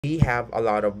we have a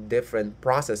lot of different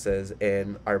processes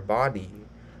in our body,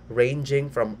 ranging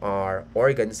from our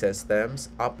organ systems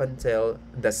up until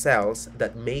the cells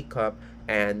that make up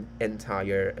an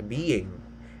entire being.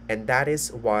 And that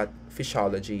is what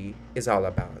physiology is all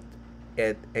about.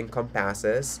 It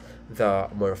encompasses the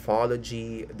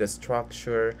morphology, the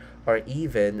structure, or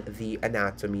even the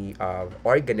anatomy of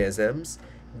organisms,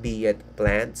 be it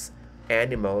plants,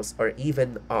 animals, or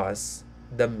even us,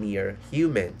 the mere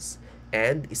humans.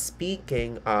 And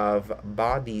speaking of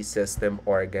body system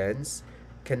organs,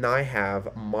 can I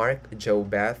have Mark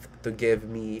Jobeth to give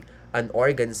me an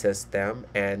organ system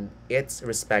and its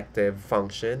respective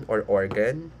function or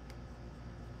organ?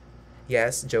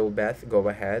 Yes, Jobeth, go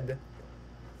ahead.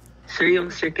 Sir,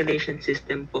 yung circulation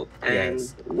system po, and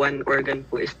Yes. one organ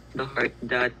po is the heart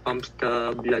that pumps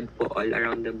the blood po all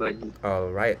around the body. All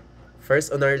right.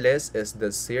 First on our list is the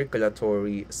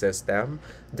circulatory system.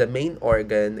 The main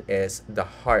organ is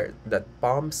the heart that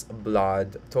pumps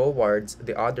blood towards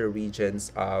the other regions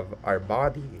of our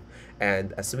body.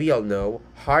 And as we all know,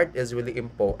 heart is really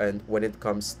important when it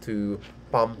comes to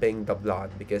pumping the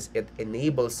blood because it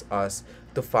enables us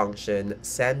to function,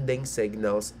 sending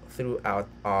signals throughout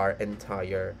our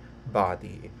entire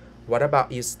body. What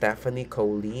about you, Stephanie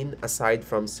Colleen? Aside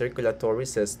from circulatory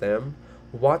system,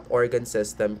 what organ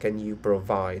system can you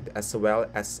provide as well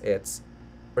as its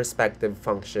respective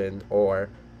function or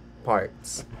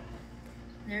parts?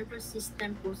 Nervous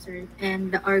system po, sir.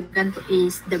 And the organ po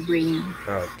is the brain.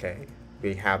 Okay.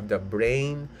 We have the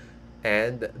brain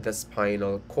and the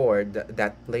spinal cord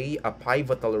that play a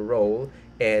pivotal role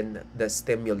in the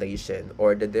stimulation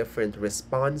or the different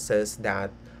responses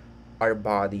that our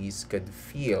bodies could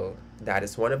feel. That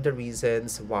is one of the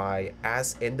reasons why,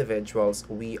 as individuals,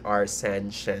 we are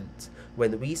sentient.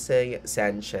 When we say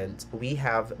sentient, we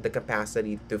have the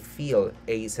capacity to feel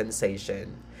a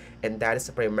sensation. And that is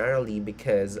primarily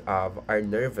because of our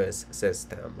nervous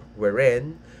system,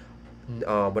 wherein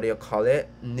what do you call it?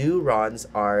 Neurons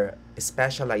are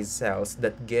specialized cells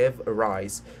that give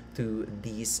rise to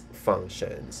these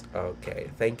functions.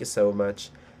 Okay, thank you so much,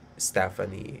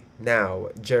 Stephanie. Now,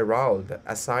 Gerald,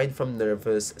 aside from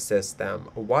nervous system,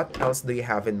 what else do you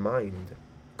have in mind?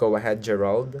 Go ahead,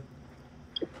 Gerald.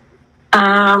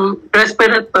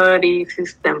 Respiratory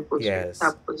system po, sir. Yes,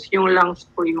 Tapos, yung lungs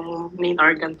po, yung main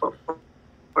organ po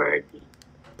for the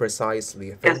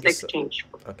precisely. gas Thank you so. exchange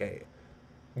po. Okay.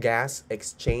 Gas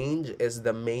exchange is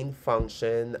the main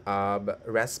function of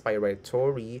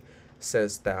respiratory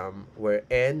system,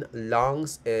 wherein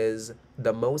lungs is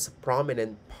the most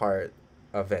prominent part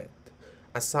of it.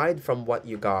 Aside from what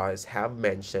you guys have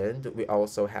mentioned, we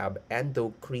also have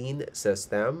endocrine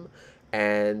system,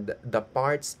 and the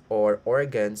parts or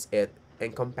organs it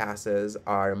encompasses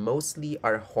are mostly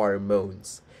our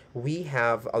hormones. We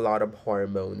have a lot of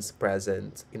hormones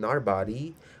present in our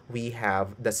body. We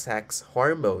have the sex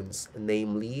hormones,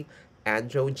 namely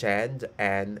androgen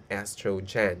and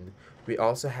estrogen. We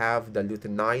also have the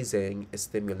luteinizing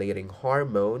stimulating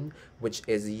hormone, which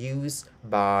is used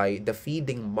by the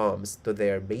feeding moms to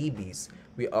their babies.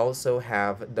 We also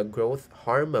have the growth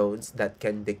hormones that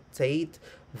can dictate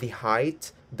the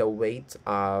height, the weight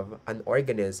of an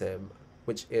organism,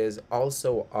 which is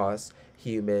also us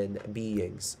human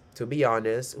beings. To be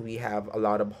honest, we have a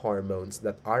lot of hormones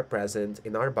that are present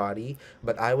in our body,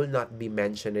 but I will not be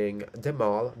mentioning them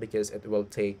all because it will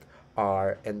take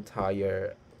our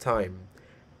entire time.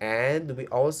 And we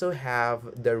also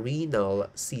have the renal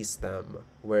system,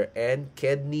 wherein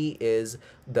kidney is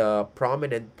the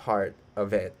prominent part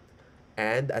of it.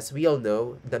 And as we all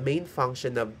know, the main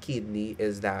function of kidney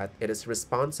is that it is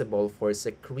responsible for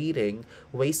secreting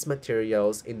waste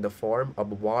materials in the form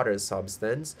of water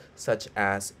substance such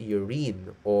as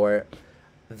urine or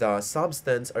the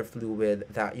substance or fluid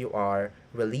that you are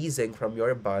releasing from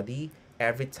your body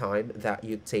every time that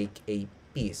you take a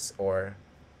piss or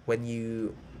when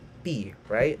you pee,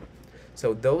 right?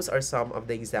 So those are some of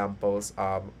the examples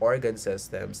of organ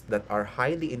systems that are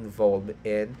highly involved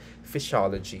in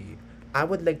physiology. I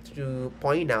would like to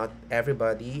point out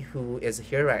everybody who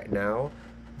is here right now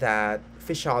that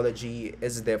physiology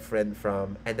is different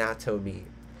from anatomy.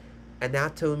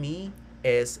 Anatomy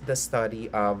is the study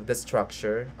of the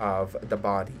structure of the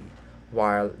body,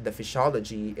 while the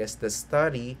physiology is the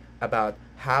study about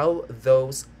how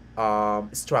those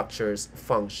structures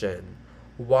function.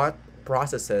 What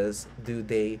processes do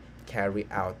they carry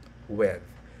out with?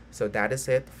 So that is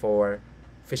it for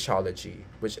physiology,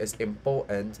 which is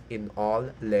important in all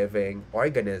living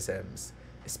organisms,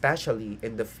 especially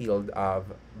in the field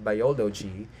of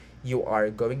biology. You are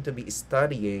going to be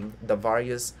studying the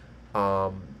various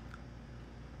um,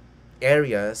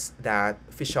 areas that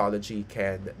physiology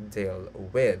can deal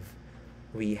with.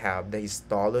 We have the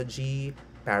histology,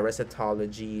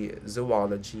 parasitology,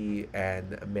 zoology,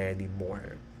 and many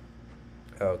more.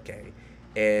 Okay.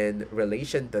 In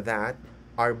relation to that,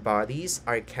 our bodies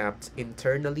are kept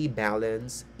internally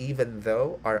balanced even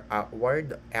though our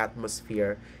outward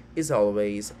atmosphere is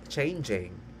always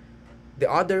changing. The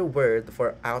other word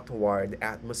for outward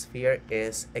atmosphere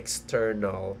is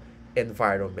external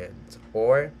environment,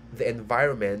 or the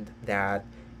environment that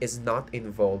is not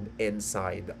involved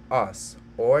inside us,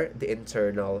 or the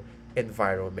internal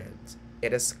environment.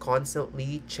 It is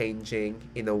constantly changing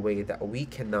in a way that we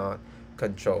cannot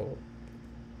control.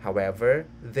 However,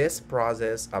 this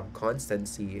process of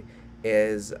constancy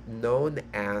is known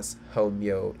as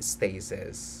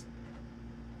homeostasis.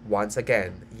 Once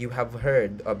again, you have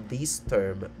heard of this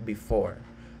term before,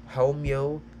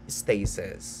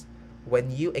 homeostasis.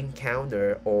 When you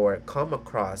encounter or come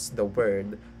across the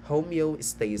word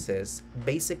homeostasis,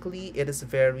 basically it is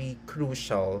very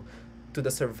crucial to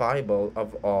the survival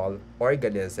of all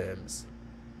organisms.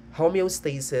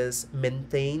 Homeostasis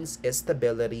maintains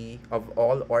stability of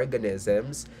all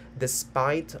organisms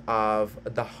despite of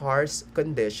the harsh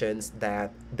conditions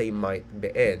that they might be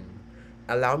in.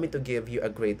 Allow me to give you a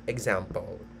great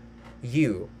example.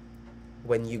 You,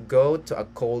 when you go to a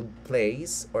cold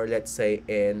place, or let's say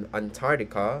in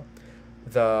Antarctica,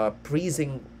 the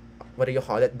freezing, what do you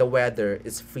call it? The weather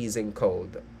is freezing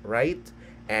cold, right?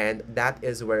 And that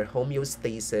is where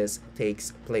homeostasis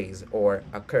takes place or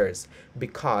occurs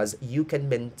because you can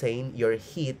maintain your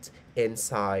heat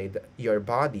inside your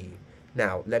body.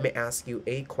 Now, let me ask you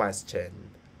a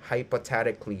question.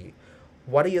 Hypothetically,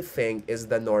 what do you think is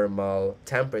the normal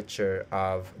temperature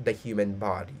of the human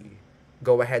body?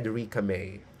 Go ahead, Rika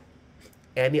May.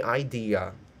 Any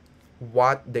idea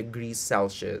what degrees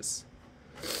Celsius?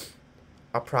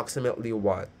 Approximately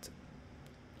what?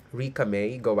 Rika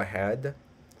May, go ahead.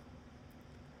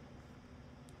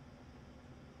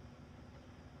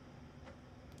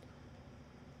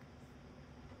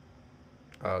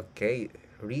 Okay,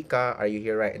 Rika, are you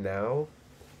here right now?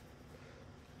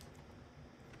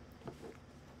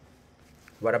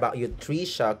 What about you,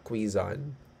 Trisha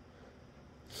Quizon?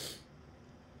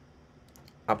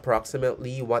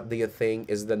 Approximately, what do you think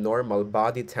is the normal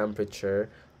body temperature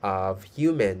of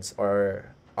humans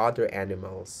or other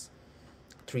animals?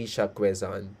 Trisha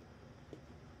Quizon.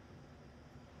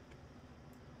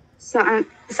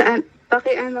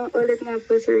 Paki-ano ulit nga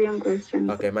po sir yung question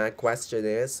po. Okay, my question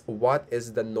is, what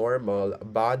is the normal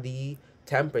body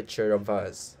temperature of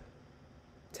us?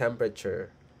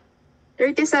 Temperature.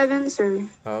 37 sir.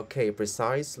 Okay,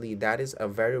 precisely. That is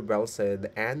a very well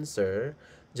said answer.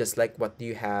 Just like what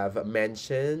you have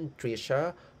mentioned,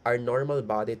 Trisha, our normal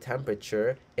body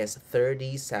temperature is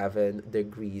 37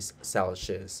 degrees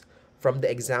Celsius. From the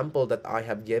example that I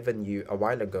have given you a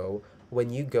while ago, when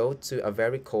you go to a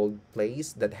very cold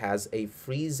place that has a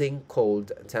freezing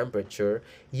cold temperature,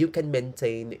 you can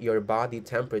maintain your body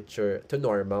temperature to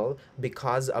normal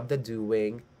because of the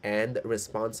doing and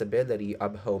responsibility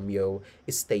of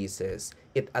homeostasis.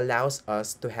 It allows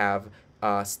us to have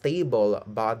stable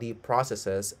body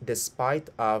processes despite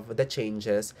of the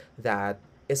changes that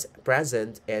is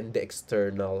present in the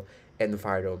external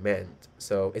environment.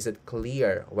 So is it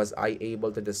clear? Was I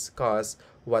able to discuss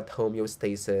what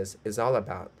homeostasis is all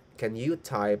about? Can you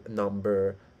type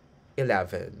number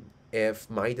 11 if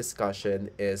my discussion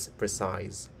is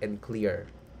precise and clear?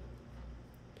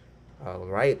 All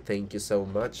right, thank you so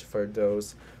much for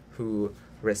those who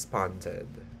responded.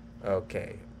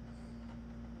 Okay.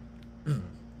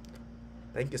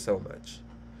 Thank you so much.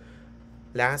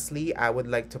 Lastly, I would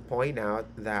like to point out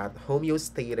that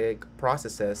homeostatic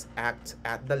processes act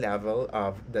at the level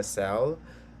of the cell,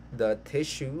 the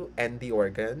tissue, and the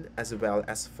organ, as well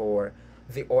as for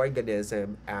the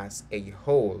organism as a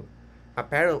whole.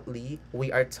 Apparently,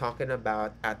 we are talking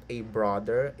about at a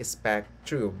broader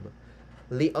spectrum.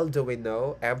 Little do we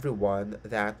know, everyone,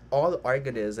 that all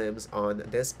organisms on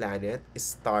this planet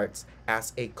starts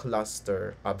as a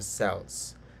cluster of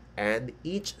cells. And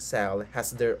each cell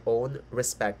has their own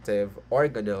respective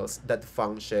organelles that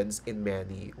functions in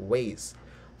many ways.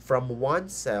 From one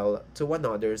cell to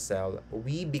another cell,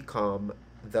 we become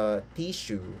the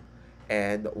tissue.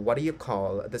 And what do you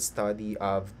call the study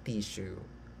of tissue?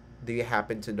 Do you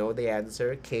happen to know the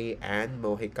answer, Kay and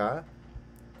Mohika?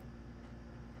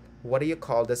 What do you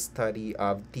call the study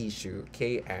of tissue,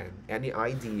 KN? Any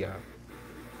idea?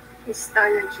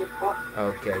 Histology po.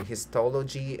 Okay,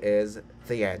 histology is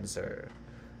the answer.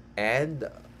 And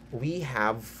we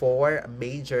have four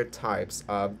major types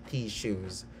of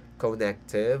tissues: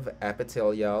 connective,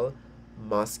 epithelial,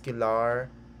 muscular,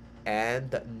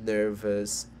 and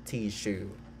nervous tissue.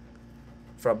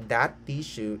 From that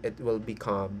tissue, it will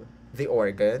become the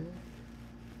organ.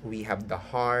 We have the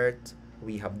heart,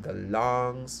 we have the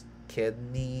lungs,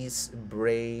 kidneys,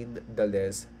 brain, the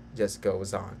list just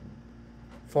goes on.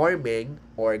 Forming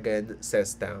organ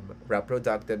system,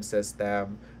 reproductive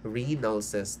system, renal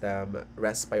system,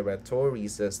 respiratory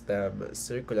system,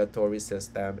 circulatory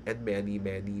system, and many,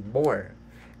 many more.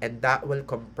 And that will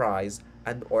comprise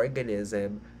an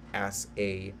organism as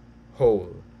a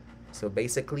whole. So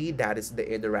basically, that is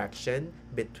the interaction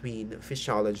between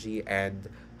physiology and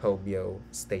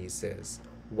homeostasis.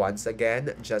 Once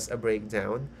again, just a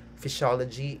breakdown.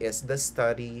 Physiology is the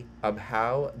study of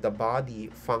how the body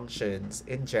functions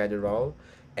in general.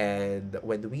 And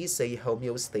when we say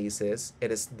homeostasis,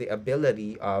 it is the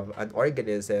ability of an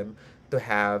organism to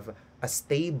have a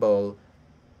stable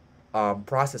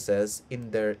processes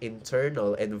in their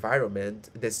internal environment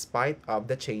despite of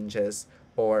the changes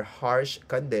or harsh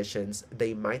conditions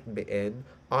they might be in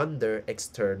on their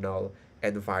external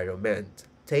environment.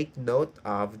 Take note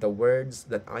of the words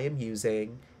that I am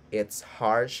using. It's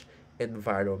harsh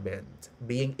environment,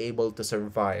 being able to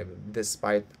survive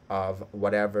despite of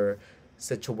whatever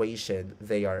situation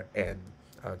they are in.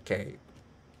 Okay.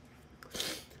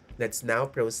 Let's now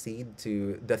proceed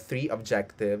to the three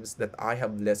objectives that I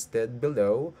have listed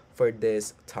below for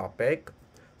this topic.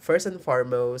 First and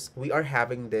foremost, we are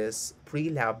having this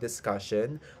pre-lab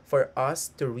discussion for us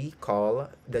to recall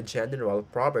the general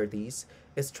properties,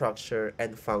 structure,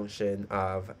 and function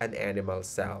of an animal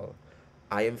cell.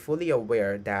 I am fully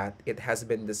aware that it has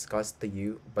been discussed to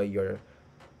you by your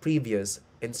previous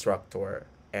instructor,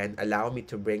 and allow me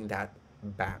to bring that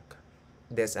back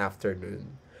this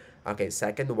afternoon. Okay,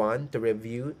 second one, to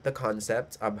review the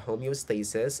concept of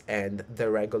homeostasis and the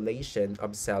regulation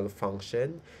of cell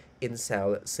function in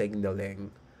cell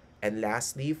signaling. And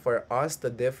lastly, for us to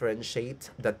differentiate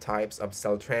the types of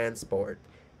cell transport.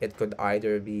 It could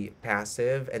either be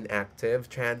passive and active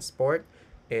transport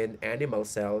in animal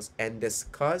cells, and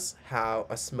discuss how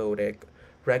osmotic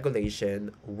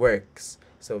regulation works.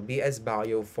 So BS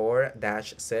Bio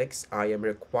 4-6, I am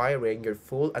requiring your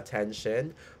full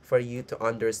attention for you to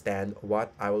understand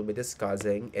what I will be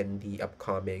discussing in the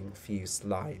upcoming few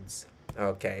slides.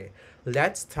 Okay,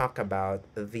 let's talk about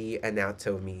the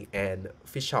anatomy and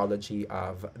physiology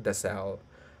of the cell.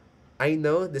 I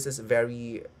know this is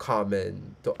very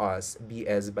common to us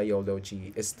BS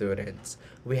biology students.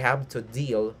 We have to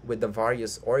deal with the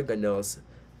various organelles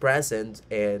present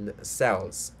in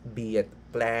cells, be it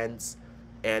plants,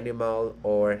 animal,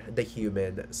 or the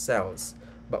human cells.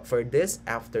 But for this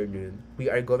afternoon, we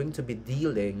are going to be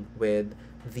dealing with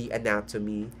the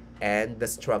anatomy and the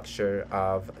structure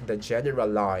of the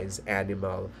generalized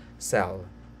animal cell.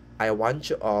 I want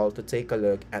you all to take a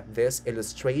look at this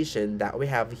illustration that we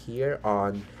have here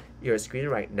on your screen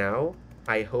right now.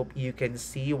 I hope you can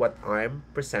see what I'm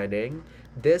presenting.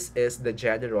 This is the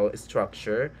general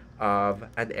structure of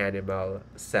an animal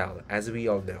cell, as we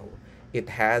all know. It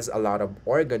has a lot of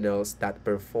organelles that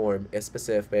perform a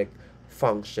specific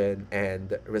function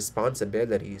and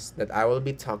responsibilities that I will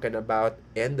be talking about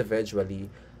individually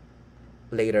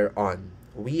later on.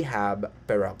 We have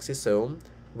peroxisome,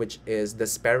 which is the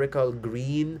spherical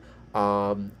green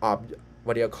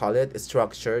what do you call it,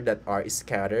 structure that are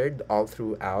scattered all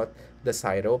throughout the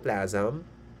cytoplasm.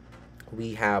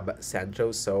 We have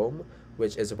centrosome,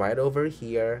 which is right over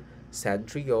here.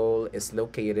 Centriole is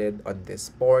located on this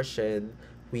portion.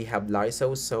 We have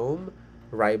lysosome,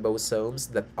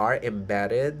 ribosomes that are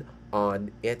embedded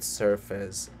on its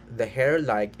surface. The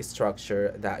hair-like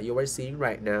structure that you are seeing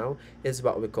right now is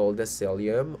what we call the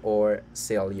cilium or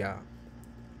cilia.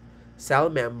 Cell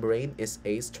membrane is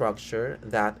a structure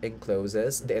that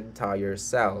encloses the entire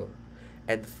cell.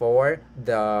 And for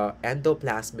the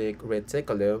endoplasmic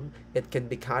reticulum, it can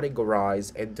be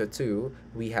categorized into two.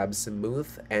 We have smooth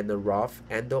and rough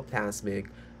endoplasmic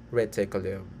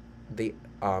reticulum.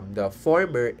 The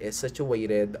former is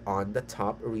situated on the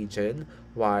top region,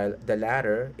 while the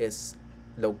latter is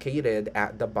located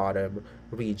at the bottom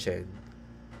region.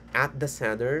 At the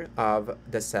center of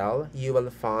the cell, you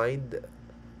will find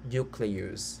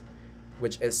nucleus,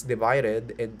 which is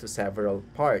divided into several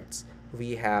parts.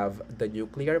 We have the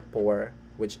nuclear pore,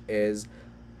 which is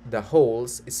the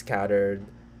holes scattered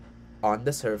on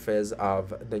the surface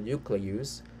of the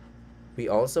nucleus. We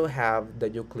also have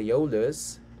the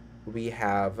nucleolus, we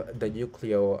have the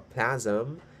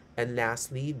nucleoplasm, and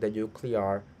lastly, the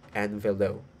nuclear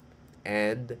envelope.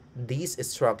 And this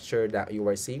structure that you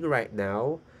are seeing right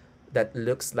now that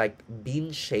looks like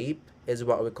bean shape is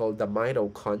what we call the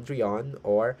mitochondrion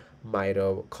or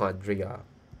mitochondria.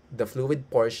 The fluid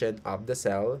portion of the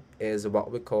cell is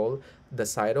what we call the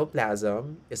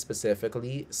cytoplasm,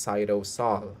 specifically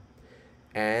cytosol.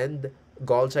 And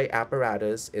Golgi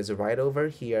apparatus is right over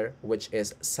here, which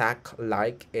is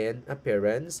sac-like in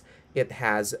appearance. It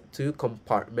has two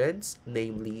compartments,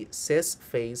 namely cis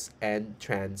phase and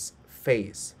trans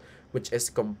phase, which is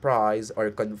comprised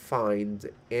or confined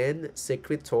in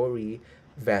secretory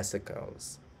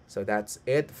vesicles. So that's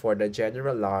it for the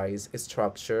generalized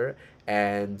structure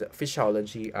and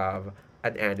physiology of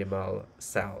an animal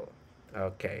cell.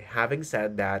 Okay, having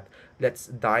said that, let's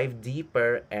dive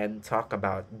deeper and talk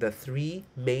about the three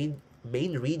main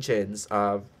regions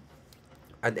of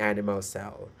an animal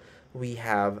cell. We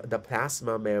have the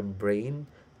plasma membrane,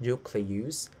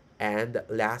 nucleus, and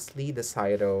lastly the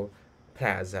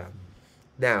cytoplasm.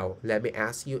 Now, let me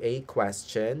ask you a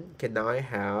question. Can I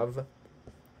have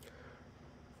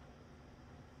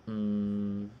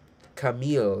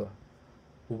Camille?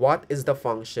 What is the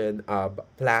function of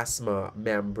plasma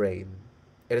membrane?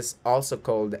 It is also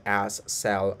called as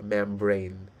cell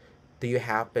membrane. Do you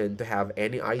happen to have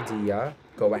any idea?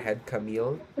 Go ahead,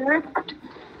 Camille. Sir,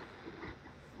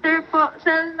 sir po,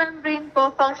 cell membrane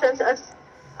po functions as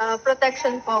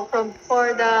protection po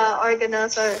for the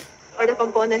organelles or the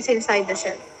components inside the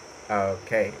cell.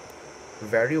 Okay.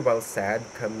 Very well said,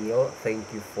 Camille.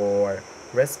 Thank you for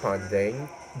responding.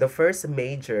 The first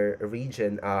major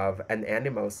region of an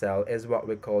animal cell is what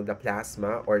we call the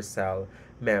plasma or cell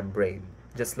membrane.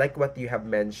 Just like what you have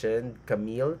mentioned,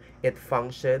 Camille, it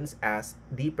functions as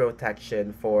the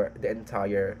protection for the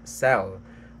entire cell.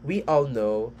 We all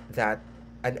know that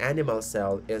an animal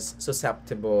cell is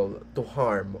susceptible to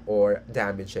harm or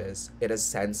damages. It is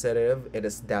sensitive, it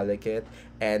is delicate,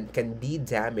 and can be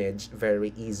damaged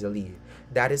very easily.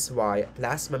 That is why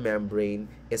plasma membrane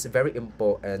is very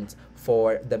important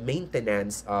for the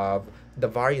maintenance of the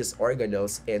various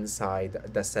organelles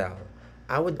inside the cell.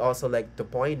 I would also like to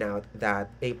point out that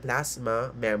a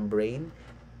plasma membrane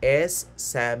is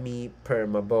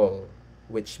semi-permeable,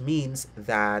 which means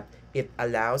that it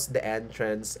allows the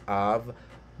entrance of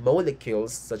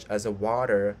molecules such as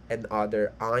water and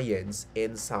other ions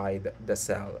inside the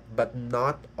cell, but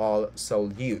not all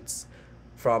solutes.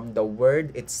 From the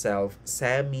word itself,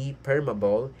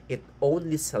 semi-permeable, it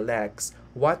only selects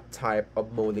what type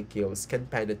of molecules can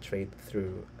penetrate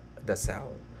through the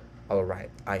cell.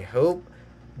 Alright, I hope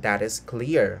that is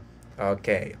clear.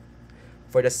 Okay.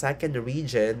 For the second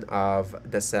region of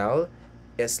the cell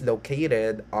is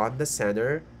located on the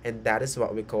center, and that is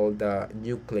what we call the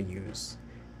nucleus.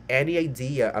 Any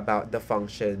idea about the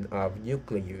function of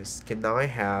nucleus? Can I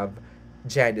have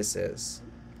Genesis?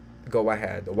 Go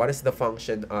ahead. What is the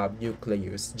function of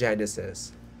nucleus?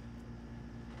 Genesis.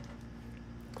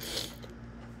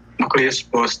 Nucleus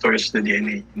po stores the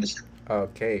DNA in the cell.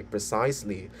 Okay,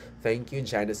 precisely. Thank you,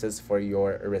 Genesis, for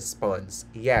your response.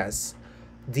 Yes,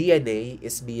 DNA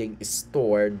is being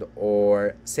stored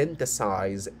or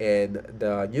synthesized in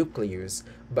the nucleus,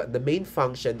 but the main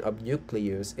function of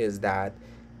nucleus is that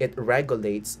it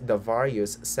regulates the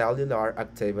various cellular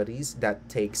activities that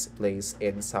takes place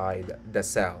inside the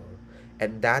cell.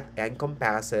 And that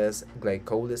encompasses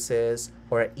glycolysis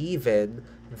or even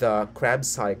the Krebs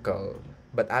cycle.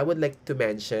 But I would like to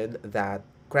mention that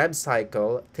Krebs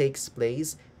cycle takes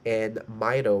place in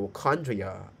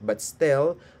mitochondria, but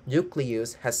still,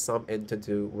 nucleus has something to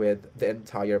do with the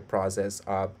entire process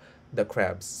of the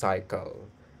Krebs cycle.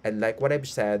 And like what I've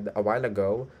said a while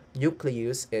ago,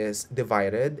 nucleus is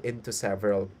divided into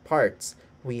several parts.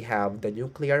 We have the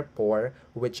nuclear pore,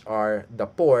 which are the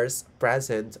pores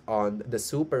present on the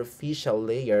superficial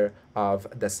layer of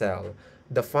the cell.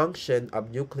 The function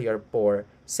of nuclear pore,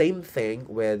 same thing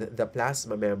with the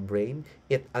plasma membrane.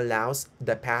 It allows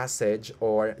the passage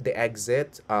or the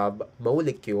exit of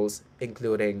molecules,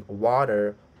 including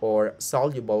water or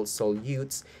soluble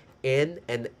solutes, in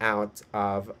and out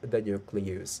of the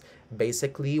nucleus.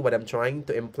 Basically, what I'm trying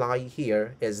to imply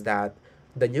here is that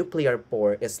the nuclear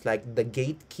pore is like the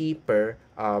gatekeeper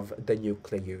of the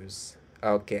nucleus.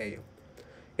 Okay.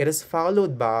 It is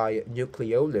followed by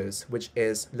nucleolus, which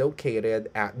is located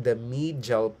at the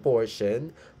medial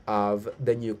portion of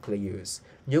the nucleus.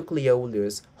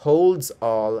 Nucleolus holds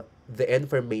all the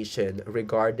information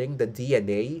regarding the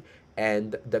DNA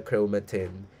and the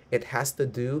chromatin. It has to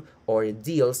do or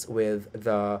deals with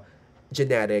the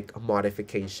genetic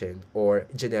modification or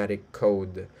genetic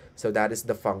code. So that is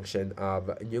the function of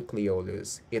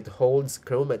nucleolus. It holds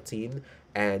chromatin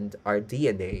and our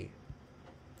DNA.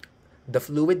 The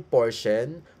fluid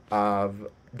portion of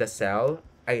the cell,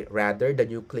 rather the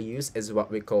nucleus, is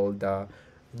what we call the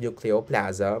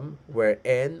nucleoplasm,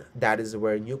 wherein that is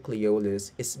where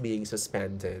nucleolus is being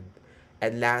suspended.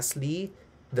 And lastly,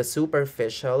 the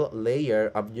superficial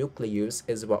layer of nucleus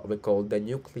is what we call the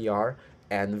nuclear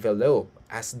envelope.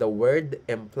 As the word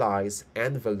implies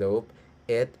envelope,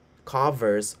 it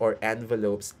covers or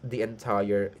envelopes the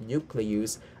entire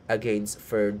nucleus against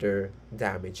further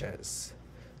damages.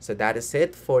 So that is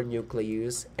it for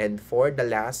nucleus. And for the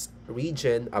last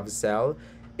region of cell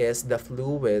is the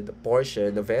fluid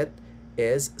portion of it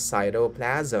is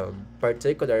cytoplasm,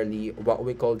 particularly what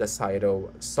we call the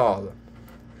cytosol.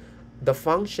 The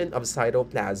function of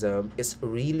cytoplasm is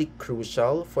really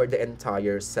crucial for the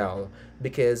entire cell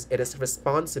because it is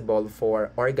responsible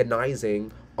for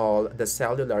organizing all the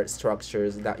cellular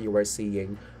structures that you are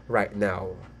seeing right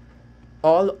now.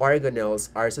 All organelles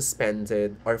are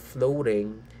suspended or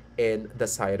floating in the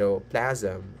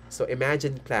cytoplasm. So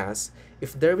imagine, class,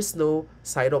 if there is no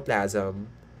cytoplasm,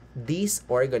 these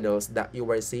organelles that you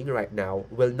are seeing right now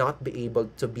will not be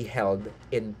able to be held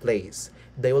in place.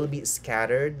 They will be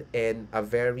scattered in a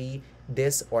very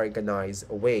disorganized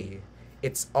way.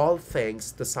 It's all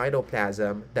thanks to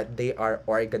cytoplasm that they are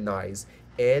organized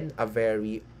in a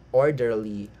very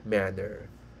orderly manner.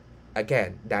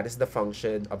 Again, that is the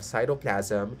function of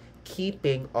cytoplasm,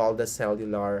 keeping all the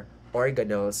cellular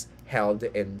organelles held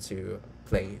into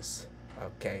place.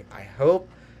 Okay, I hope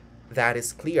that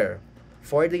is clear.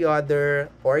 For the other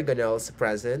organelles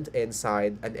present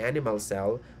inside an animal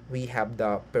cell, we have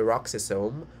the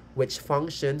peroxisome, which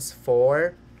functions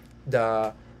for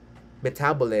the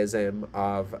metabolism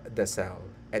of the cell.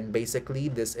 And basically,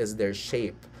 this is their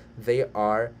shape. They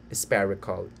are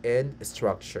spherical in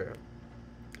structure.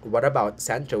 What about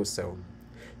centrosome?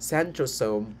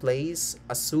 Centrosome plays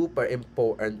a super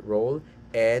important role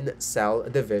in cell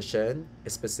division,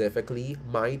 specifically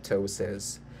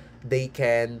mitosis. They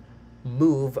can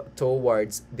move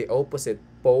towards the opposite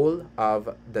pole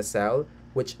of the cell,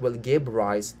 which will give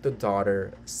rise to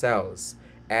daughter cells.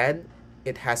 And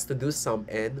it has to do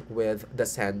something with the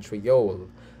centriole.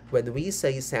 When we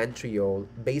say centriole,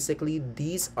 basically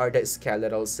these are the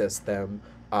skeletal system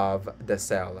of the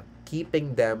cell,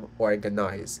 keeping them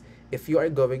organized. If you are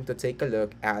going to take a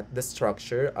look at the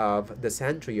structure of the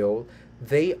centriole,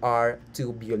 they are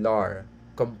tubular,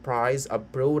 comprised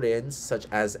of proteins such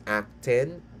as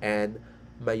actin and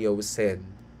myosin.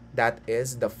 That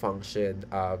is the function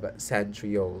of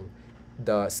centriole,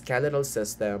 the skeletal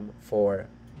system for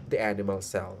the animal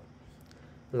cell.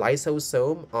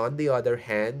 Lysosome, on the other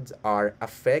hand, are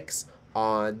affixed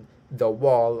on the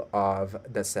wall of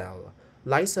the cell.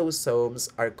 Lysosomes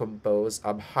are composed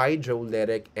of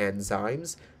hydrolytic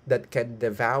enzymes that can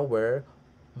devour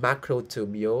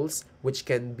macrotubules, which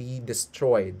can be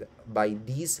destroyed by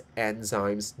these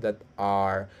enzymes that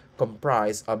are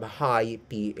comprised of high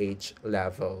pH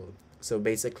level. So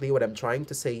basically what I'm trying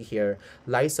to say here,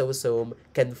 lysosome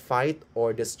can fight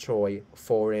or destroy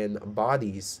foreign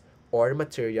bodies or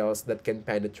materials that can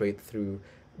penetrate through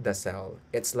the cell.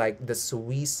 It's like the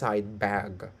suicide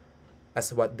bag,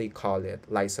 as what they call it,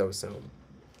 lysosome.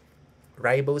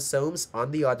 Ribosomes,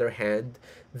 on the other hand,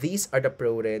 these are the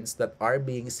proteins that are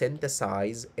being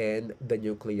synthesized in the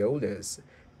nucleolus.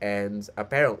 And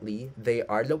apparently, they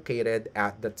are located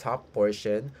at the top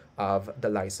portion of the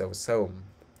lysosome.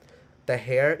 The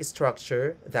hair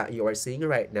structure that you are seeing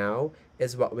right now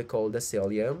is what we call the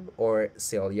cilium or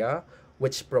cilia,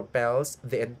 which propels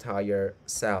the entire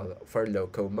cell for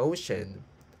locomotion.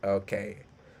 Okay.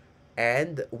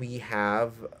 And we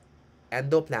have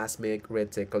endoplasmic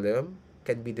reticulum,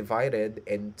 can be divided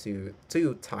into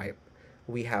two types.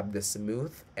 We have the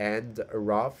smooth and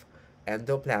rough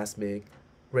endoplasmic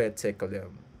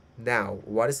reticulum. Now,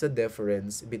 what is the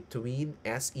difference between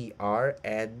SER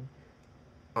and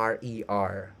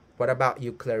RER? What about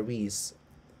you, Clarice?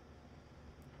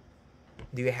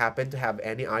 Do you happen to have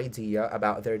any idea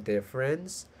about their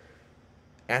difference?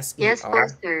 Yes po,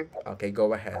 SER? sir. Okay,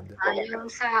 go ahead. Yung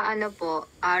sa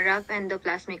rough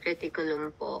endoplasmic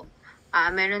reticulum po,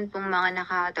 meron pong mga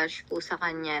naka-attach po sa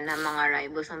kanya na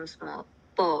mga ribosomes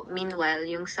po. Meanwhile,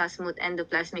 yung sa smooth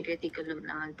endoplasmic reticulum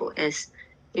naman po is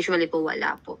usually po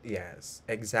wala po. Yes,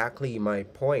 exactly my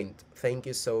point. Thank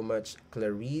you so much,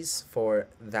 Clarice, for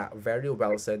that very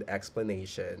well said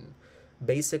explanation.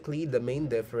 Basically, the main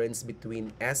difference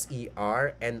between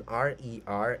SER and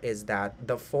RER is that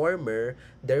the former,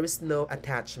 there is no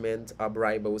attachment of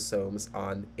ribosomes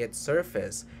on its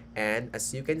surface. And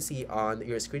as you can see on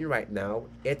your screen right now,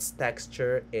 its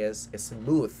texture is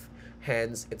smooth,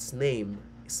 hence its name,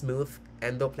 smooth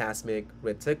endoplasmic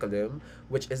reticulum,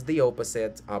 which is the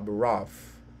opposite of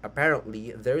rough.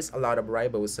 apparently there's a lot of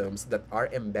ribosomes that are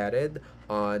embedded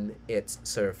on its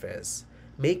surface,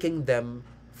 making them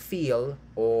feel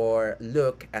or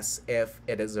look as if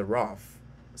it is rough.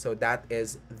 So that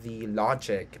is the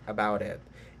logic about it.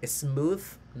 Smooth,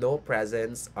 no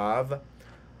presence of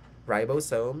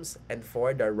ribosomes, and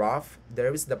for the rough,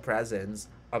 there is the presence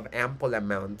of ample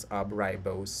amount of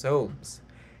ribosomes.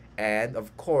 And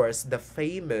of course, the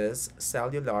famous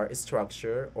cellular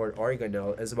structure or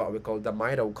organelle is what we call the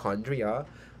mitochondria,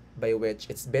 by which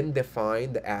it's been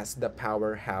defined as the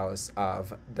powerhouse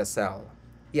of the cell.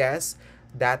 Yes,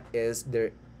 that is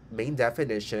the main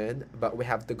definition, but we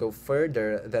have to go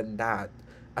further than that.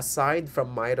 Aside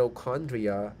from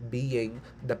mitochondria being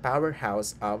the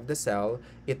powerhouse of the cell,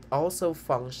 it also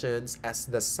functions as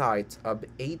the site of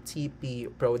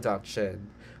ATP production.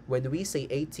 When we say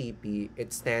ATP,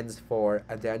 it stands for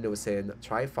adenosine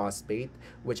triphosphate,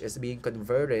 which is being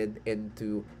converted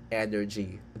into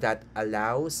energy that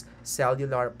allows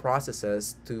cellular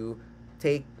processes to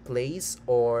take place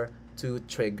or to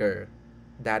trigger.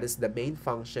 That is the main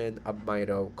function of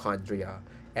mitochondria.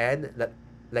 And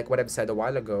like what I've said a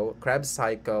while ago, Krebs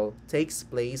cycle takes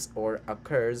place or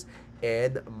occurs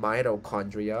in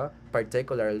mitochondria,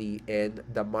 particularly in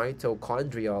the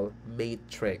mitochondrial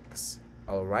matrix.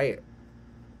 All right.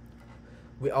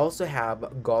 We also have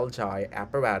Golgi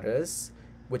apparatus,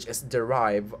 which is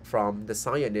derived from the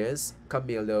scientist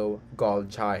Camillo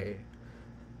Golgi.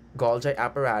 Golgi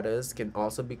apparatus can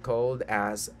also be called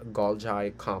as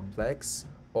Golgi complex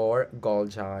or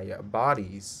Golgi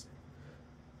bodies.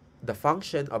 The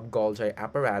function of Golgi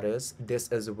apparatus, this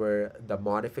is where the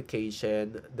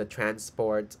modification, the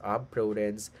transport of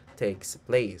proteins takes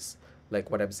place. Like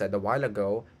what I've said a while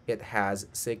ago, it has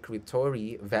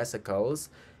secretory vesicles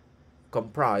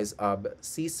comprised of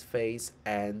cis phase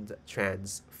and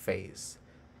trans phase.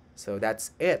 So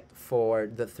that's it for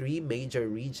the three major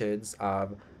regions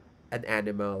of an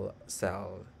animal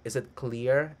cell. Is it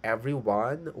clear,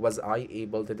 everyone? Was I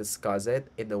able to discuss it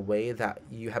in a way that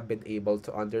you have been able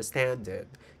to understand it?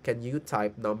 Can you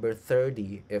type number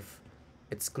 30 if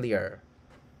it's clear?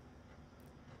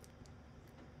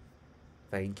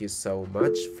 Thank you so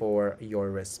much for your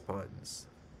response.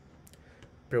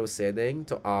 Proceeding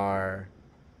to our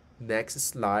next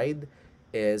slide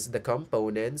is the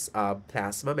components of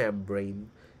plasma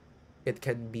membrane. It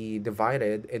can be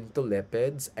divided into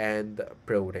lipids and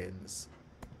proteins.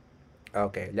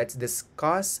 Okay, let's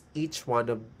discuss each one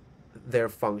of their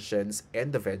functions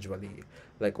individually.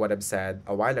 Like what I've said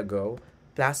a while ago,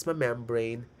 plasma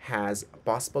membrane has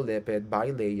phospholipid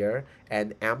bilayer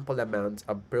and ample amount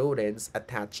of proteins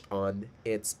attached on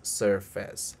its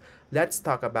surface. Let's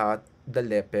talk about the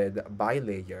lipid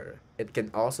bilayer. It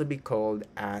can also be called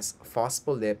as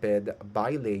phospholipid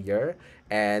bilayer,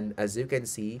 and as you can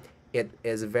see, it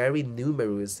is very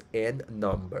numerous in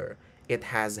number. It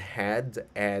has head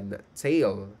and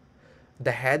tail.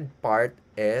 The head part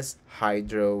is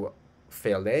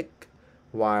hydrophilic,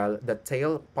 while the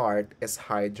tail part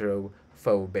is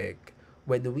hydrophobic.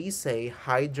 When we say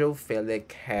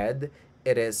hydrophilic head,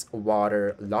 it is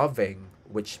water-loving,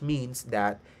 which means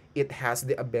that it has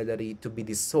the ability to be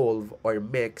dissolved or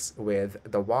mixed with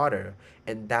the water,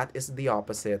 and that is the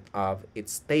opposite of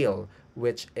its tail,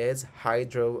 which is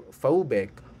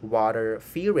hydrophobic,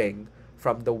 water-fearing.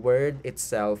 From the word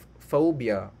itself,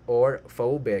 phobia or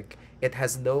phobic, it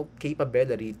has no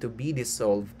capability to be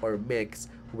dissolved or mixed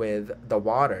with the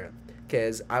water.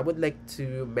 Because I would like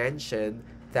to mention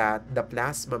that the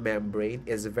plasma membrane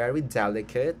is very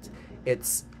delicate,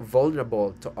 it's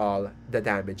vulnerable to all the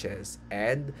damages,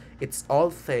 and it's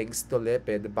all thanks to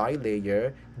lipid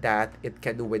bilayer that it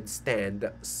can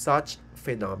withstand such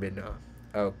phenomena.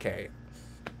 Okay.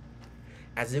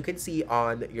 As you can see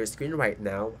on your screen right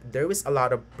now, there is a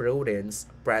lot of proteins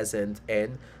present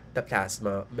in the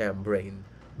plasma membrane.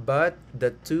 But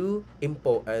the two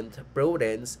important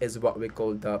proteins is what we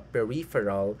call the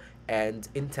peripheral and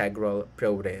integral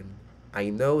protein. I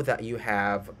know that you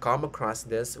have come across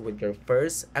this with your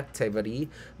first activity,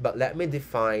 but let me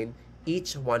define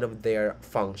each one of their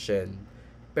function.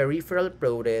 Peripheral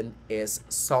protein is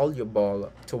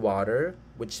soluble to water,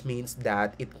 which means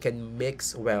that it can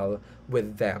mix well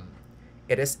with them.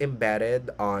 It is embedded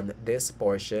on this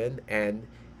portion and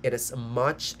it is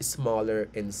much smaller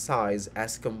in size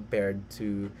as compared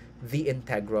to the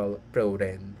integral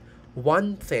protein.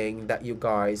 One thing that you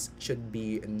guys should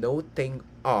be noting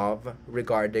of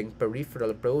regarding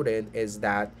peripheral protein is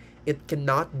that it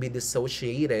cannot be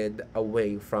dissociated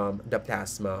away from the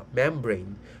plasma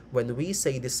membrane. When we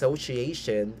say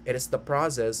dissociation, it is the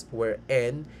process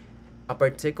wherein a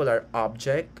particular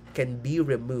object can be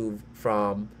removed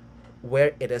from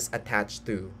where it is attached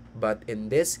to. But in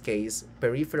this case,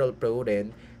 peripheral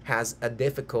protein has a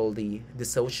difficulty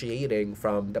dissociating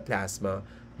from the plasma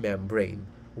membrane,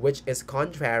 which is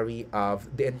contrary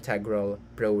of the integral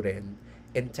protein.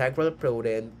 Integral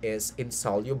protein is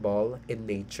insoluble in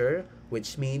nature,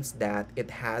 which means that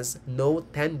it has no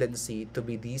tendency to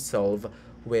be dissolved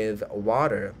with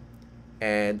water.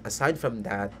 And aside from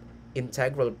that,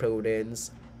 integral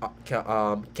proteins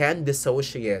can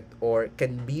dissociate or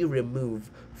can be removed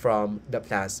from the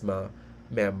plasma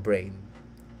membrane.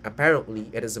 Apparently,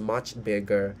 it is much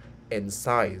bigger in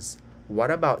size. What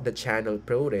about the channel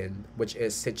protein, which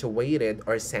is situated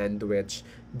or sandwiched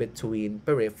between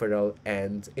peripheral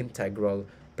and integral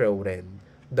protein?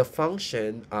 The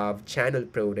function of channel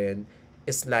protein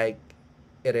is like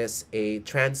it is a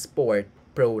transport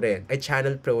protein. A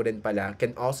channel protein pala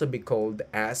can also be called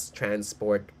as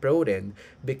transport protein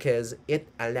because it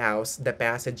allows the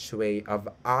passageway of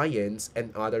ions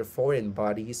and other foreign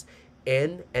bodies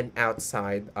in and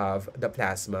outside of the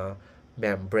plasma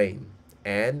membrane.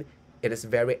 And it is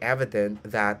very evident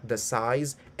that the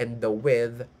size and the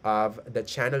width of the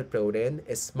channel protein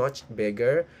is much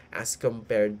bigger as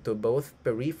compared to both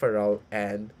peripheral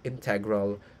and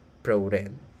integral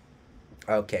protein.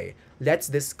 Okay, let's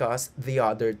discuss the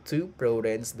other two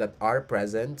proteins that are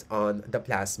present on the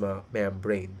plasma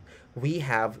membrane. We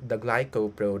have the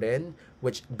glycoprotein,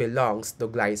 which belongs to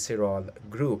glycerol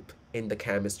group in the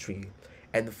chemistry.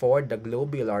 And for the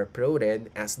globular protein,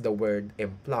 as the word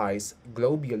implies,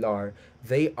 globular,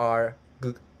 they are,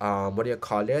 what do you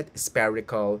call it?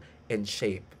 Spherical in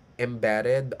shape,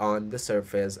 embedded on the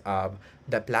surface of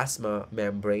the plasma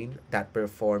membrane that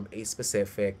perform a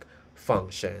specific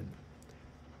function.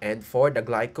 And for the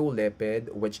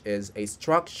glycolipid, which is a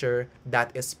structure that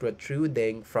is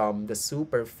protruding from the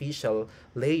superficial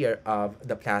layer of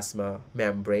the plasma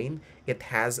membrane, it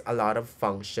has a lot of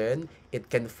function. It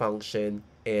can function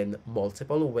in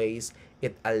multiple ways.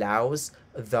 It allows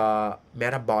the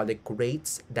metabolic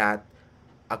rates that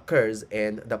occurs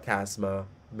in the plasma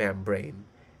membrane.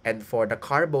 And for the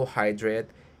carbohydrate,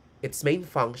 its main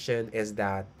function is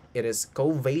that it is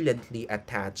covalently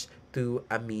attached to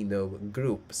amino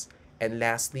groups. And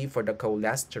lastly, for the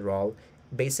cholesterol,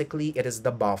 basically it is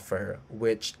the buffer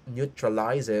which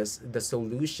neutralizes the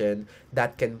solution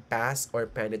that can pass or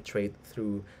penetrate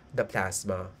through the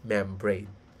plasma membrane.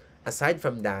 Aside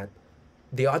from that,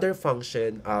 the other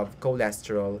function of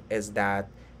cholesterol is that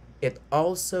it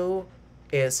also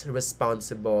is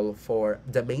responsible for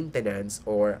the maintenance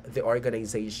or the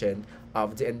organization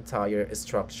of the entire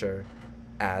structure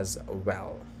as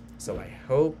well. So I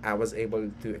hope I was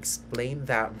able to explain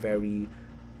that very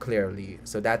clearly.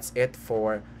 So that's it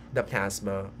for the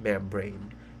plasma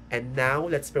membrane. And now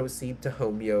let's proceed to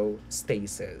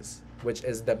homeostasis, which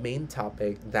is the main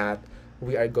topic that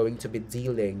we are going to be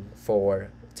dealing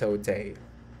for today.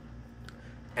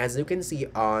 As you can see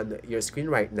on your screen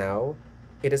right now,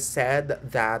 it is said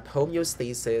that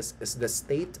homeostasis is the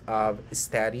state of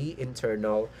steady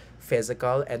internal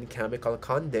physical and chemical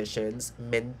conditions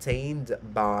maintained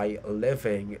by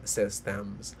living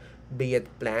systems, be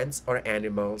it plants or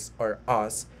animals or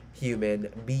us, human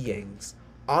beings.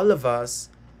 All of us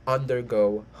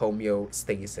undergo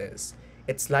homeostasis.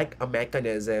 It's like a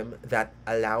mechanism that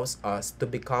allows us to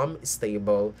become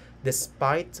stable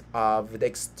despite of the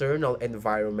external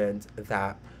environment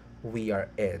that we are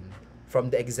in. From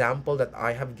the example that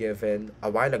I have given a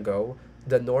while ago,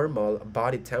 the normal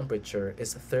body temperature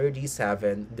is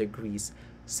 37 degrees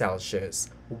Celsius.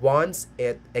 Once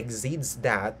it exceeds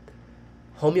that,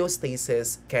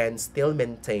 homeostasis can still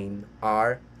maintain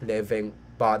our living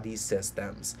body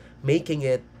systems, making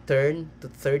it turn to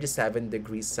 37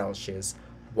 degrees Celsius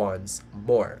once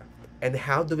more. And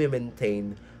how do we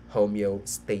maintain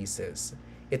homeostasis?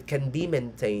 It can be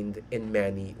maintained in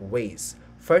many ways.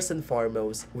 First and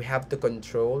foremost, we have to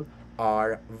control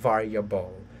our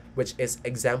variable, which is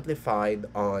exemplified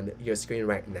on your screen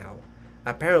right now.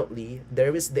 Apparently,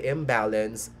 there is the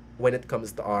imbalance when it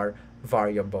comes to our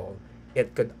variable.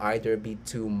 It could either be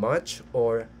too much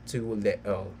or too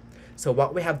little. So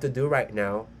what we have to do right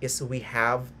now is we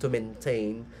have to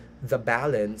maintain the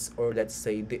balance, or let's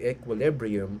say the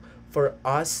equilibrium, for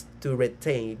us to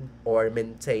retain or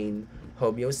maintain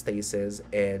homeostasis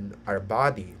in our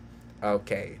body.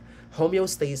 Okay,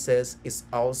 homeostasis is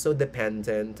also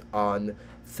dependent on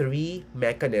three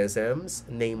mechanisms,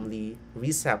 namely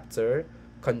receptor,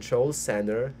 control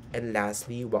center, and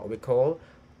lastly what we call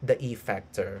the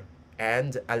effector.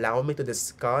 And allow me to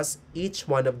discuss each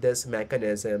one of these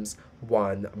mechanisms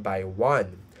one by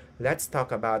one. Let's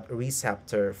talk about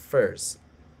receptor first.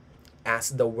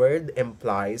 As the word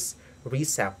implies,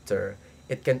 receptor.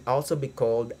 It can also be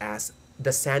called as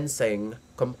the sensing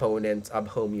component of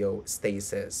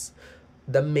homeostasis.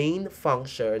 The main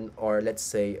function, or let's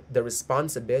say the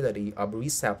responsibility of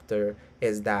receptor,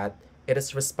 is that it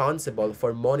is responsible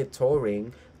for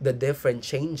monitoring the different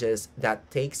changes that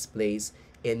takes place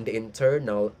in the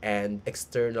internal and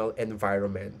external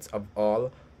environment of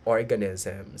all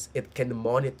organisms. It can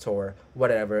monitor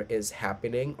whatever is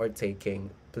happening or taking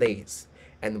place.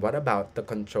 And what about the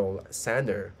control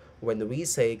center? When we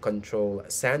say control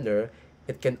center,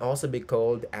 it can also be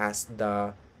called as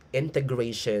the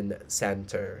integration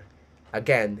center.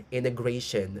 Again,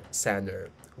 integration center,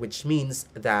 which means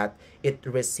that it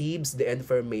receives the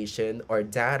information or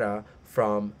data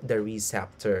from the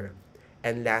receptor.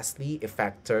 And lastly,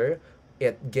 effector,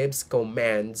 it gives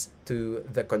commands to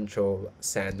the control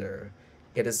center.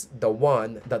 It is the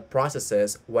one that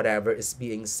processes whatever is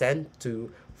being sent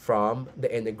to from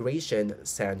the integration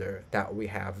center that we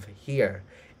have here.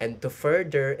 And to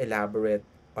further elaborate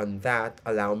on that,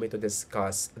 allow me to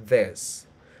discuss this.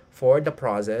 For the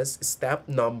process, step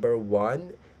number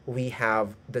one, we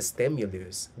have the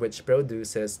stimulus, which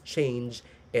produces change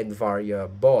in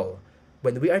variable.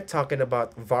 When we are talking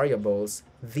about variables,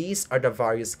 these are the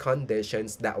various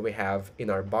conditions that we have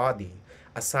in our body.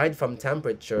 Aside from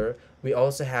temperature, we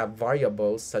also have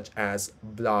variables such as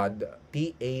blood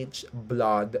pH,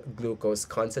 blood glucose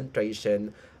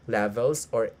concentration levels,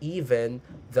 or even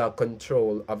the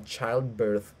control of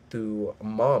childbirth to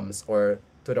moms or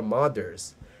to the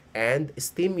mothers. And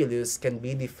stimulus can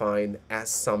be defined as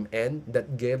some end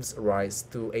that gives rise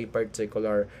to a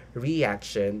particular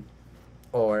reaction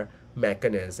or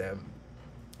mechanism.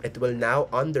 It will now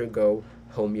undergo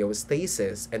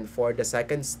homeostasis, and for the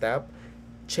second step,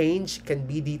 change can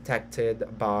be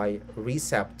detected by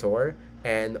receptor,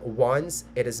 and once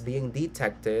it is being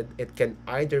detected, it can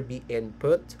either be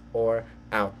input or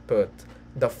output.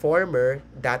 The former,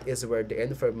 that is where the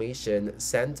information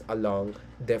sent along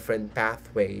different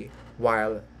pathway,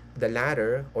 while the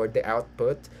latter, or the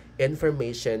output,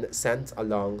 information sent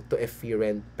along to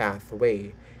efferent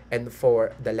pathway. And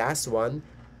for the last one,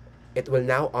 it will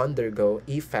now undergo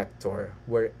effector,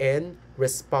 wherein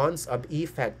response of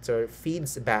effector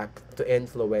feeds back to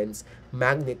influence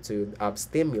magnitude of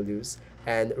stimulus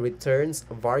and returns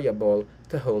variable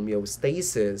to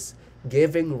homeostasis,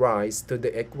 giving rise to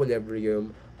the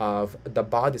equilibrium of the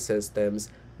body systems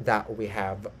that we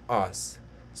have us.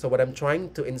 So what I'm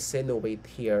trying to insinuate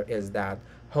here is that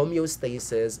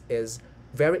homeostasis is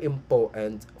very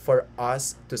important for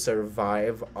us to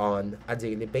survive on a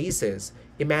daily basis.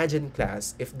 Imagine,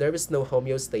 class, if there is no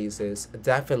homeostasis,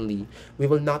 definitely we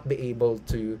will not be able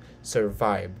to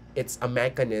survive. It's a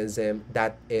mechanism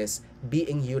that is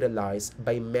being utilized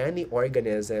by many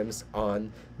organisms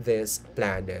on this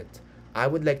planet. I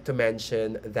would like to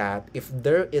mention that if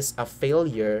there is a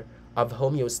failure of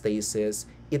homeostasis,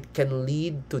 it can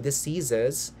lead to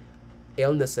diseases,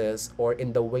 illnesses, or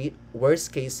in the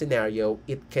worst case scenario,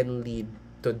 it can lead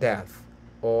to death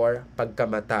or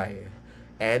pagkamatay.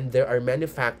 And there are many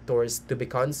factors to be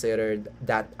considered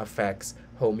that affects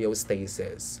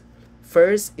homeostasis.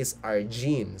 First is our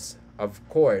genes. Of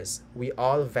course, we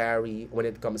all vary when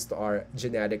it comes to our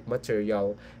genetic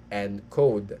material and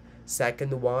code.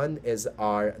 Second one is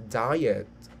our diet,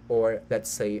 or let's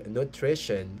say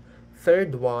nutrition.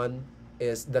 Third one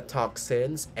is the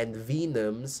toxins and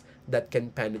venoms that can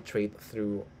penetrate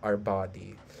through our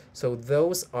body. So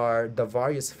those are the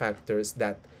various factors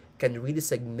that can really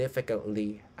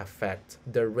significantly affect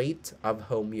the rate of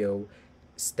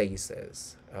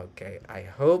homeostasis. Okay, I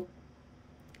hope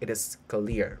it is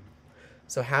clear.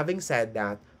 So having said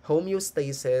that,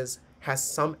 homeostasis has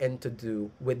something to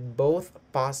do with both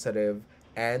positive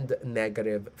and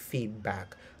negative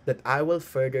feedback that I will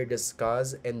further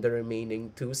discuss in the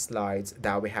remaining two slides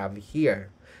that we have here.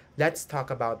 Let's talk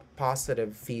about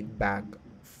positive feedback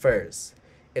first.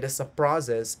 It is a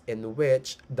process in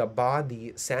which the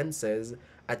body senses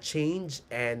a change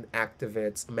and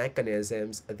activates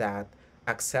mechanisms that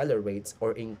accelerates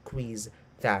or increase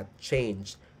that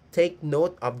change. Take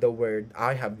note of the word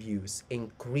I have used,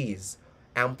 increase,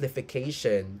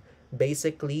 amplification.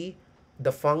 Basically,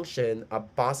 the function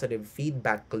of positive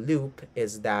feedback loop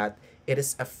is that it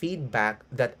is a feedback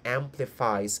that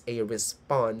amplifies a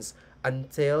response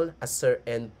until a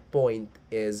certain point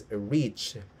is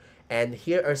reached. And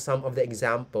here are some of the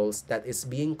examples that is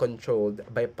being controlled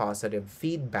by positive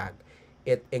feedback.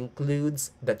 It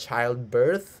includes the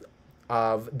childbirth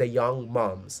of the young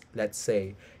moms, let's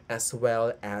say, as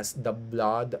well as the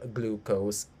blood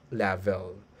glucose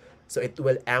level. So it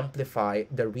will amplify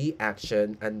the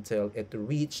reaction until it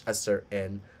reach a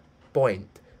certain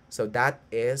point. So that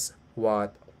is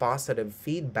what positive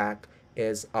feedback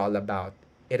is all about.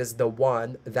 It is the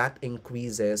one that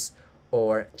increases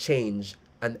or change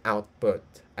an output.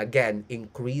 Again,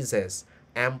 increases,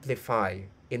 amplify,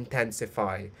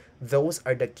 intensify. Those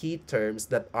are the key terms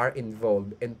that are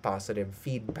involved in positive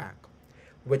feedback,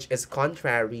 which is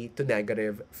contrary to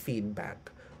negative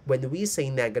feedback. When we say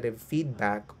negative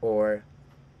feedback or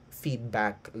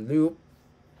feedback loop,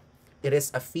 it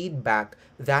is a feedback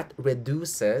that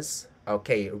reduces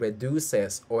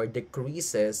or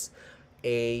decreases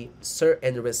a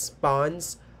certain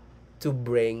response to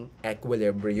bring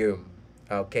equilibrium.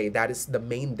 Okay, that is the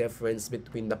main difference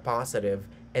between the positive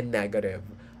and negative.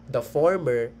 The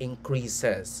former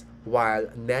increases while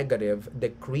negative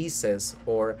decreases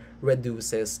or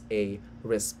reduces a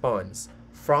response.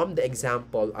 From the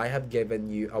example I have given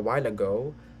you a while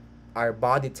ago, our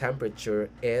body temperature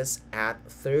is at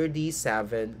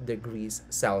 37 degrees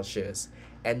Celsius.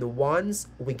 And once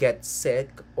we get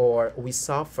sick or we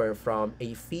suffer from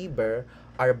a fever,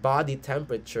 our body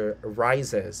temperature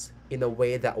rises in a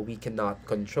way that we cannot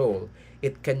control.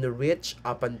 It can reach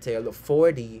up until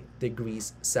 40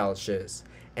 degrees Celsius.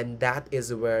 And that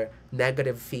is where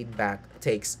negative feedback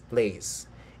takes place.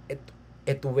 It,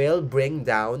 it will bring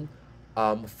down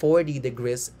 40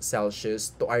 degrees Celsius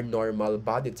to our normal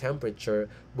body temperature,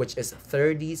 which is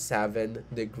 37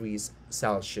 degrees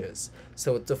Celsius.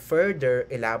 So to further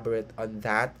elaborate on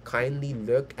that, kindly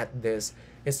look at this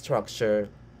structure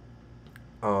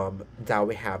that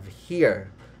we have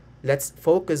here. Let's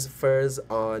focus first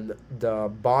on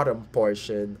the bottom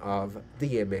portion of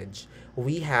the image.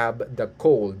 We have the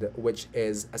cold, which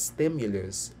is a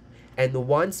stimulus. And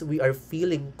once we are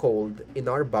feeling cold in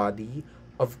our body,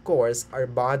 of course, our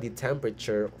body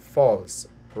temperature falls,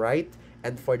 right?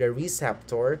 And for the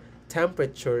receptor,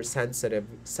 temperature sensitive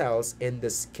cells in the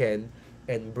skin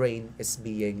and brain is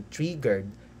being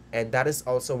triggered. And that is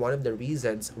also one of the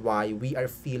reasons why we are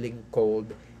feeling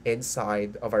cold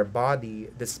inside of our body,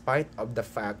 despite of the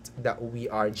fact that we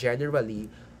are generally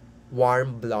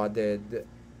warm-blooded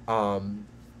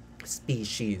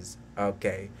species.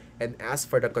 Okay. And as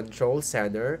for the control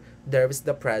center, there is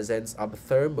the presence of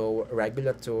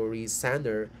thermoregulatory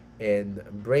center in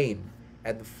brain.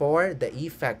 And for the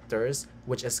effectors,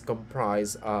 which is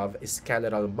comprised of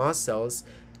skeletal muscles,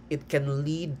 it can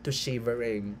lead to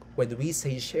shivering. When we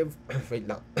say wait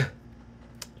lang.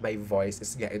 My voice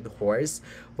is getting hoarse.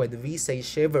 When we say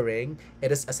shivering,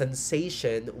 it is a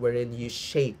sensation wherein you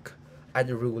shake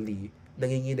unruly.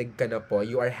 Nanginginig ka na po,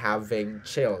 you are having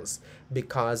chills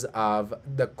because of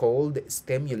the cold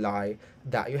stimuli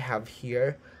that you have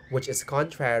here, which is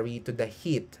contrary to the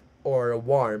heat or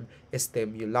warm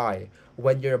stimuli.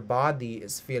 When your body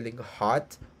is feeling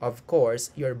hot, of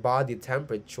course, your body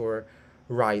temperature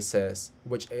rises,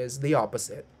 which is the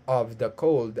opposite of the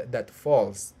cold that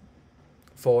falls.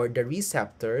 For the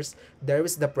receptors, there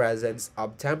is the presence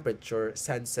of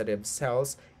temperature-sensitive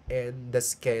cells in the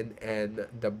skin and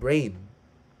the brain.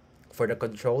 For the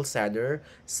control center,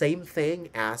 same thing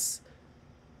as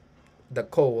the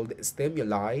cold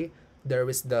stimuli, there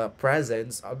is the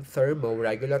presence of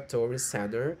thermoregulatory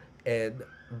center in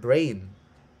brain.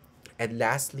 And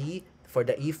lastly, for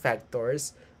the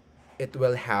effectors, it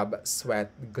will have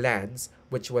sweat glands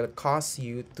which will cause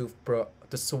you to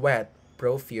sweat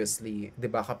profusely. 'Di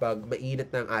ba kapag mainit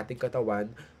ng ating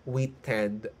katawan, we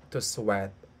tend to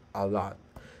sweat a lot.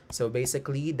 So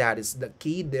basically, that is the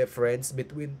key difference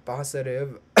between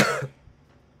positive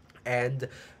and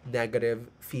negative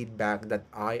feedback that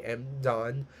I am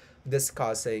done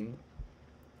discussing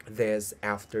this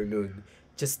afternoon.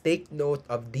 Just take note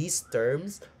of these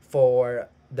terms. For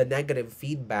the negative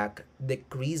feedback,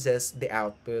 decreases the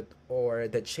output or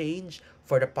the change.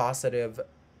 For the positive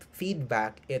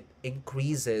feedback, it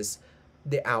increases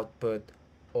the output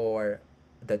or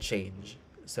the change.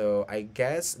 So I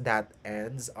guess that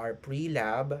ends our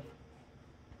pre-lab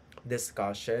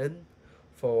discussion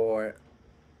for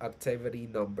activity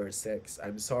number 6.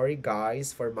 I'm sorry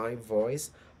guys for my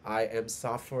voice. I am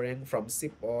suffering from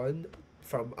sipon,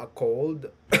 from a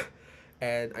cold,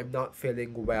 and I'm not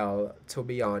feeling well, to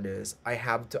be honest. I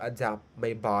have to adapt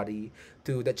my body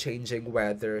to the changing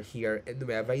weather here in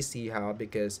Nueva Ecija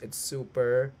because it's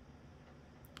super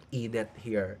init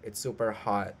here. It's super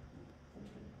hot.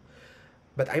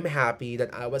 But I'm happy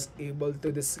that I was able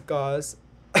to discuss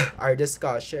our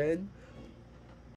discussion